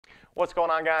What's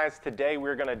going on, guys? Today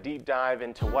we're going to deep dive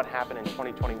into what happened in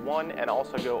 2021 and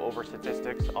also go over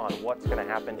statistics on what's going to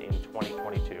happen in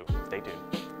 2022. Stay tuned.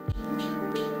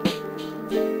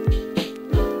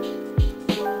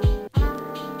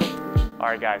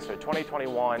 Alright guys, so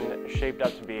 2021 shaped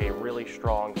up to be a really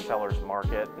strong seller's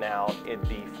market. Now, in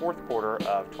the fourth quarter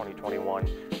of 2021,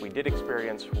 we did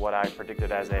experience what I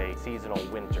predicted as a seasonal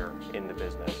winter in the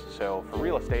business. So for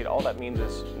real estate, all that means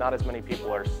is not as many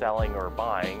people are selling or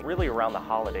buying, really around the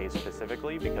holidays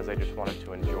specifically, because they just wanted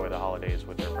to enjoy the holidays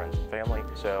with their friends and family.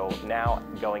 So now,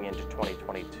 going into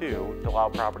 2022,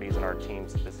 Delisle Properties and our team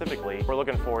specifically, we're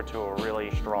looking forward to a really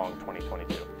strong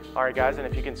 2022. Alright guys, and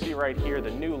if you can see right here,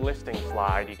 the new listing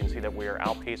slide, you can see that we are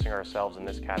outpacing ourselves in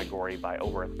this category by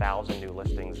over 1,000 new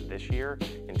listings this year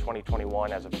in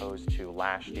 2021 as opposed to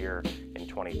last year in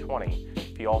 2020.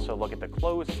 If you also look at the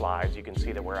closed slides, you can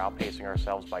see that we're outpacing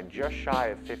ourselves by just shy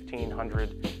of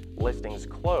 1,500 listings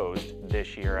closed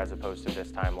this year as opposed to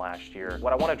this time last year.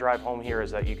 What I want to drive home here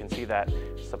is that you can see that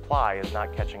supply is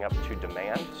not catching up to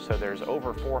demand. So there's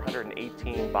over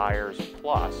 418 buyers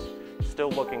plus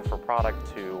still looking for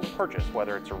product to purchase,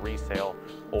 whether it's a resale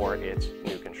or it's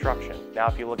new construction. Now,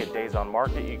 if you look at days on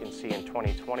market, you can see in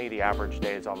 2020, the average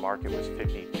days on market was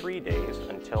 53 days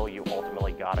until you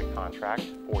ultimately got a contract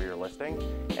for your listing.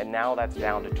 And now that's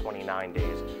down to 29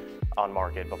 days on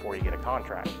market before you get a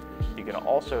contract. You can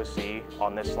also see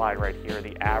on this slide right here,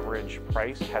 the average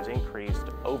price has increased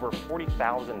over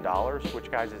 $40,000,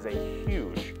 which, guys, is a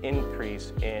huge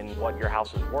increase in what your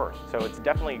house is worth. So it's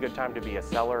definitely a good time to be a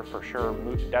seller for sure,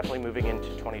 definitely moving into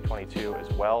 2022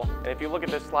 as well. And if you look at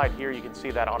this slide here, you can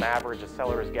see that on average, a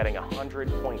seller is getting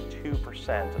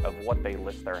 100.2% of what they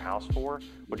list their house for,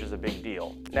 which is a big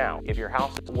deal. Now, if your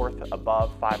house is worth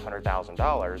above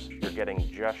 $500,000, you're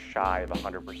getting just shy of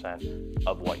 100%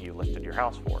 of what you listed your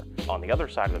house for. On the other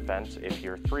side of the fence, if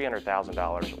you're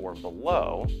 $300,000 or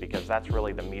below, because that's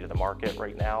really the meat of the market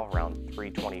right now, around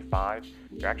 $325,000,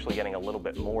 you're actually getting a little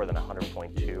bit more than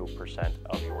 100.2%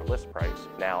 of your list price.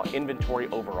 Now, inventory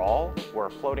overall,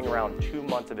 we're floating around 2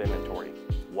 months of inventory.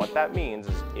 What that means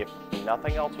is if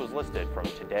nothing else was listed from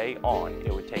today on,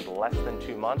 it would take less than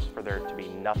 2 months for there to be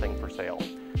nothing for sale.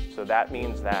 So that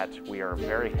means that we are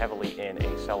very heavily in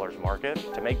a seller's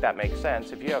market. To make that make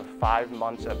sense, if you have 5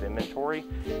 months of inventory,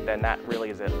 then that really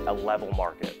is a level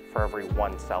market. For every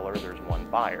one seller, there's one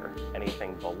buyer.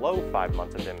 Anything below 5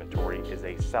 months of inventory is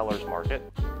a seller's market.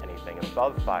 Anything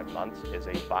above 5 months is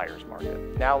a buyer's market.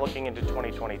 Now, looking into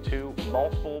 2022,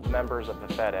 multiple members of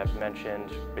the Fed have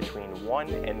mentioned between 1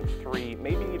 and 3,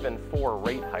 maybe even 4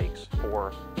 rate hikes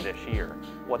for this year.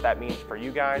 What that means for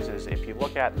you guys is if you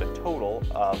look at the total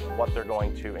of what they're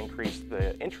going to increase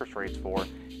the interest rates for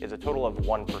is a total of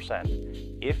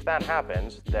 1%. If that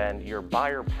happens, then your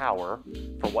buyer power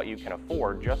for what you can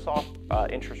afford just off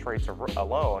interest rates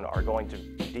alone are going to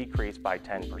decrease by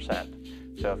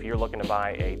 10%. So if you're looking to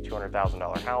buy a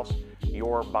 $200,000 house,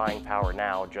 your buying power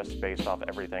now, just based off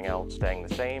everything else staying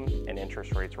the same and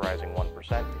interest rates rising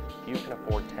 1%, you can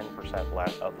afford 10%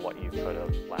 less of what you could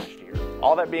have last year.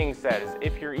 All that being said is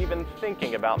if you're even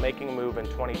thinking about making a move in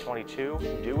 2022,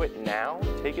 do it now.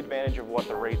 Take advantage of what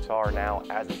the rates are now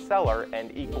as a seller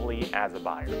and equally as a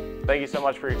buyer. Thank you so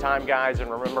much for your time, guys. And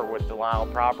remember, with Delisle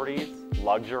Properties,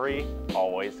 luxury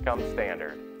always comes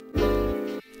standard.